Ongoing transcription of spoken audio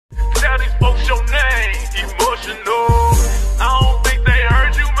how they spoke your name. Emotional. I don't think they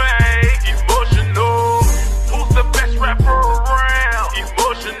heard you, man. Emotional. Who's the best rapper around?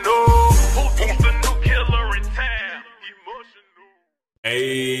 Emotional. Who's the new killer in town? Emotional. Hey,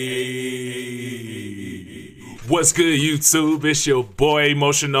 what's good, YouTube? It's your boy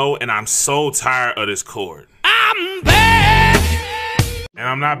Emotional, and I'm so tired of this chord. I'm back, and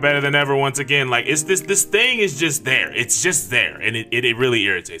I'm not better than ever. Once again, like it's this thing is just there. It's just there, and it really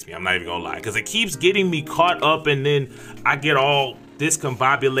irritates me. I'm not even gonna lie, because it keeps getting me caught up, and then I get all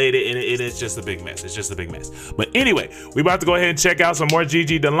discombobulated, and it's just a big mess. It's just a big mess. But anyway, we about to go ahead and check out some more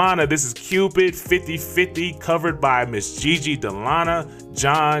Gigi De Lana. This is Cupid 50/50, covered by Miss Gigi De Lana,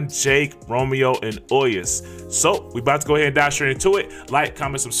 John, Jake, Romeo, and Oyus. So we about to go ahead and dive straight into it. Like,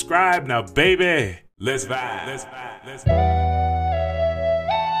 comment, subscribe. Now, baby, let's vibe. Let's vibe. Let's vibe.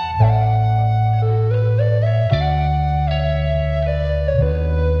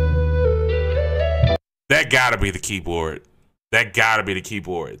 That gotta be the keyboard. That gotta be the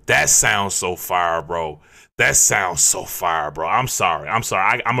keyboard. That sounds so fire, bro. That sounds so fire, bro. I'm sorry. I'm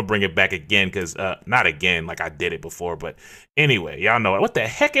gonna bring it back again, because not again like I did it before, but anyway, y'all know it. What the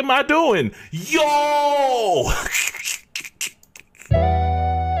heck am I doing? Yo!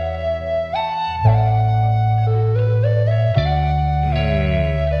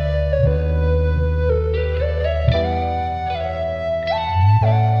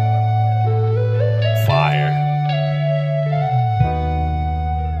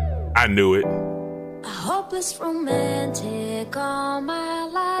 I knew it. A hopeless romantic all my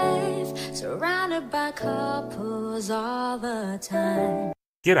life, surrounded by couples all the time.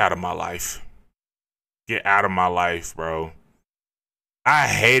 Get out of my life. Get out of my life, bro. I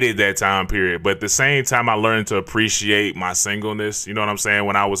hated that time period, but at the same time, I learned to appreciate my singleness. You know what I'm saying?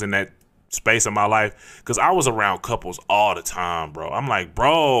 When I was in that space of my life, because I was around couples all the time, bro. I'm like,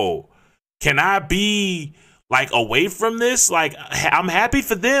 bro, can I be like away from this? Like, I'm happy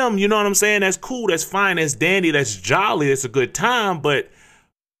for them, you know what I'm saying? That's cool, that's fine, that's dandy, that's jolly, that's a good time, but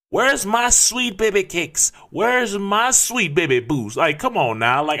where's my sweet baby cakes? Where's my sweet baby boos? Like, come on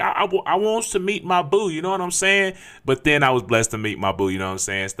now. Like, I want to meet my boo, you know what I'm saying? But then I was blessed to meet my boo, you know what I'm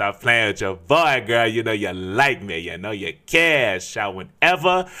saying? Stop playing with your boy, girl. You know you like me, you know you care. Shout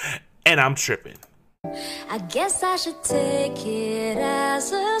whenever, and I'm tripping. I guess I should take it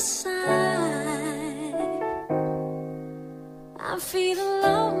as a sign. I'm feeling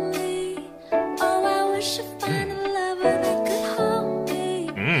lonely. Oh, I wish I'd find a lover that could hold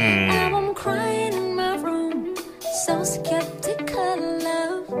me. Now I'm crying in my room, so skeptical of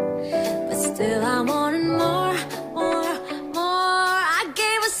love, but still I'm wanting more, more, more. I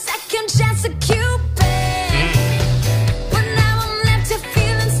gave a second chance to Cupid, but now I'm left here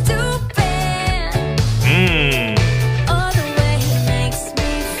feeling stupid. Oh, the way he makes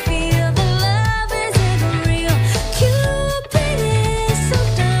me feel, the love isn't real. Cupid is so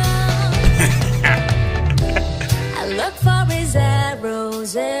dumb. I look for his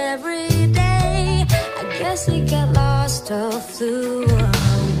arrows every day. I guess he got lost or flew.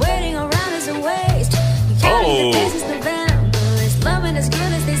 Waiting around is a waste. Counting the days is November. His loving as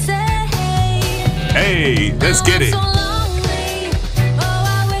good as they say. Hey, let's get it. So lonely. Oh,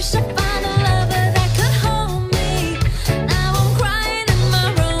 I wish I'd find a lover that could hold me. Now I'm crying in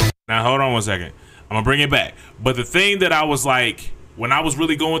my room. Now, hold on one second. I'm gonna bring it back. But the thing that I was like, when I was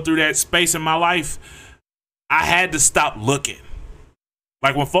really going through that space in my life, I had to stop looking.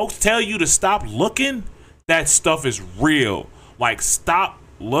 Like, when folks tell you to stop looking, that stuff is real. Like, stop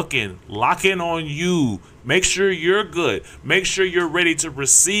looking, lock in on you. Make sure you're good. Make sure you're ready to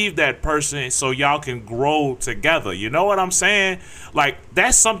receive that person so y'all can grow together. You know what I'm saying? Like,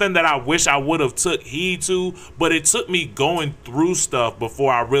 that's something that I wish I would have took heed to, but it took me going through stuff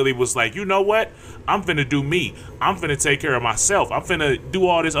before I really was like, you know what? I'm finna do me. I'm finna take care of myself. I'm finna do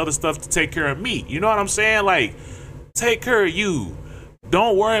all this other stuff to take care of me. You know what I'm saying? Like, take care of you.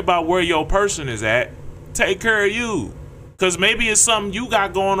 Don't worry about where your person is at. Take care of you. Because maybe it's something you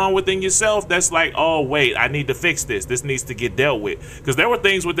got going on within yourself that's like, oh, wait, I need to fix this. This needs to get dealt with. Because there were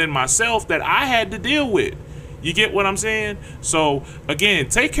things within myself that I had to deal with. You get what I'm saying? So, again,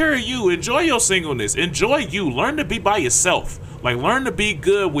 take care of you. Enjoy your singleness. Enjoy you. Learn to be by yourself. Like, learn to be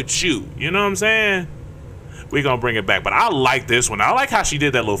good with you. You know what I'm saying? We're going to bring it back. But I like this one. I like how she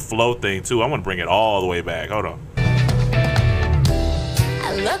did that little flow thing, too. I want to bring it all the way back. Hold on.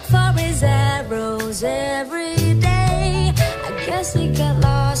 I look for his arrows every day. I guess he got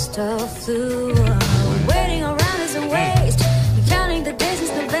lost or flew. Waiting around is a waste. Counting the days is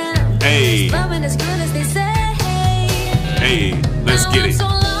November. Hey. Loving as good as they say. Hey, let's get it. So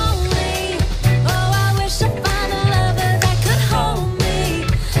lonely. Oh, I wish I'd find a lover that could hold me.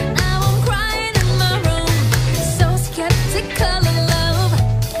 Now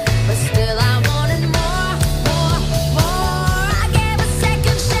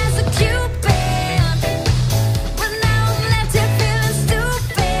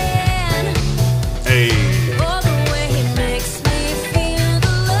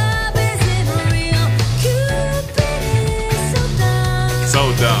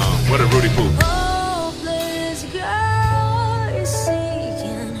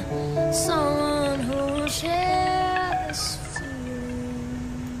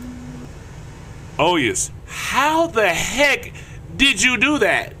Oyus, how the heck did you do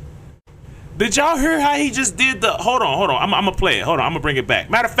that? Did y'all hear how he just did the... Hold on. I'm gonna play it. Hold on, I'm gonna bring it back.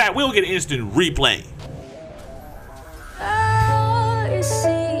 Matter of fact, we'll get an instant replay. You're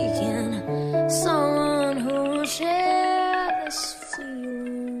seeking someone who will share this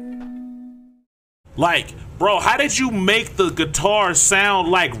feeling. Like, bro, how did you make the guitar sound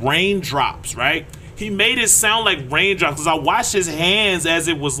like raindrops, right? He made it sound like raindrops because I watched his hands as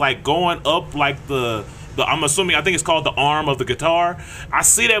it was like going up like the I'm assuming, I think it's called the arm of the guitar. I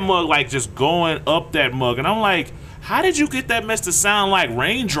see that mug like just going up that mug and I'm like, how did you get that mess to sound like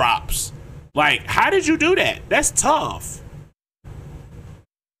raindrops? Like, how did you do that? That's tough.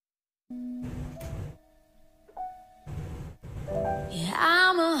 Yeah,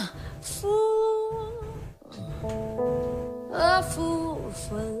 I'm a fool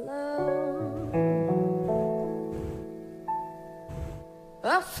for love,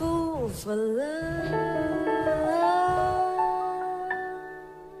 a fool for love.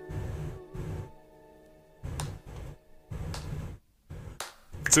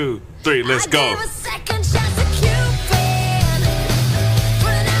 2, 3, let's go. I gave a second chance to Cupid,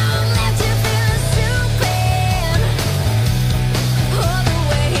 but now I'm left to feeling stupid. Oh, the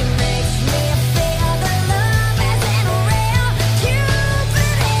way he makes me feel the love isn't real.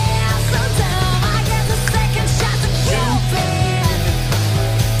 Cupid is so dumb. I gave a second chance to Cupid,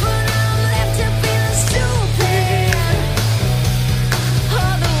 but now I'm left to feeling stupid.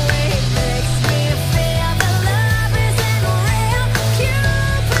 Oh, the way he makes me feel the love isn't real.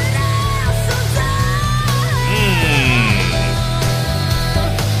 Cupid.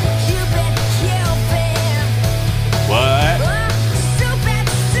 What?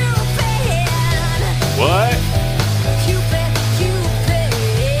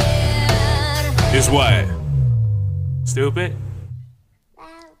 Is what? Stupid?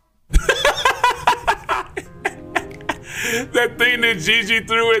 That thing that Gigi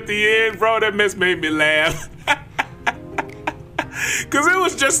threw at the end, bro, that mess made me laugh. Cause it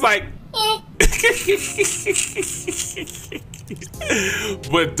was just like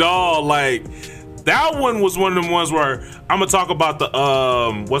but dawg, like that one was one of them ones where I'm gonna talk about the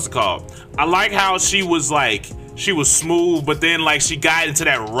what's it called? I like how she was like, she was smooth, but then like she got into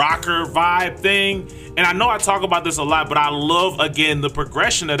that rocker vibe thing. And I know I talk about this a lot, but I love again the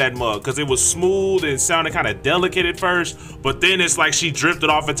progression of that mug because it was smooth and sounded kind of delicate at first, but then it's like she drifted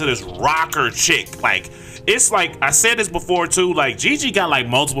off into this rocker chick. Like it's like I said this before too, like Gigi got like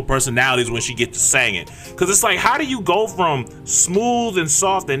multiple personalities when she gets to singing, because it's like, how do you go from smooth and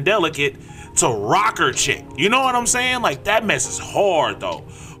soft and delicate to rocker chick? You know what I'm saying? Like that mess is hard though.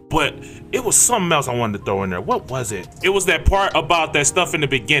 But it was something else I wanted to throw in there. What was it? It was that part about that stuff in the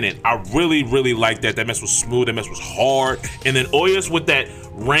beginning. I really, really liked that. That mess was smooth. That mess was hard. And then Oyus with that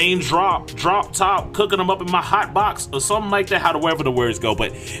raindrop, drop top, cooking them up in my hot box or something like that. However the words go.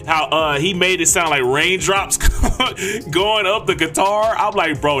 But how he made it sound like raindrops going up the guitar. I'm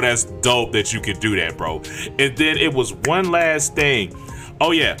like, bro, that's dope that you could do that, bro. And then it was one last thing.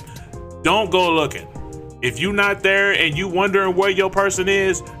 Oh yeah, don't go looking. If you're not there and you wondering where your person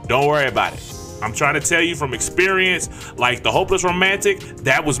is, don't worry about it. I'm trying to tell you from experience, like the Hopeless Romantic,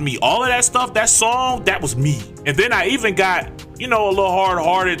 that was me. All of that stuff, that song, that was me. And then I even got, you know, a little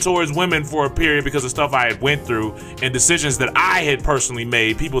hard-hearted towards women for a period because of stuff I had went through and decisions that I had personally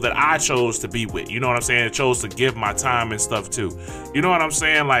made, people that I chose to be with. You know what I'm saying? I chose to give my time and stuff too. You know what I'm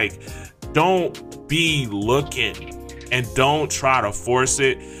saying? Like, don't be looking and don't try to force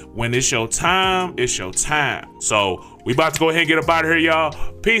it. When it's your time, it's your time. So we about to go ahead and get up out of here, y'all.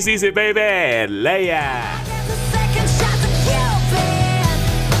 Peace, easy, baby. Leia.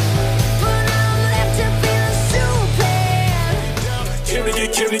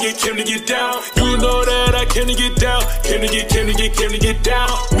 Came to get down. You know that I came to get down. Came to get down.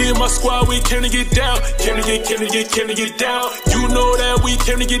 Me and my squad, we came to get down. Came to get down. You know that we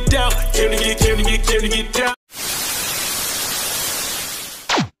came to get down. Came to get down.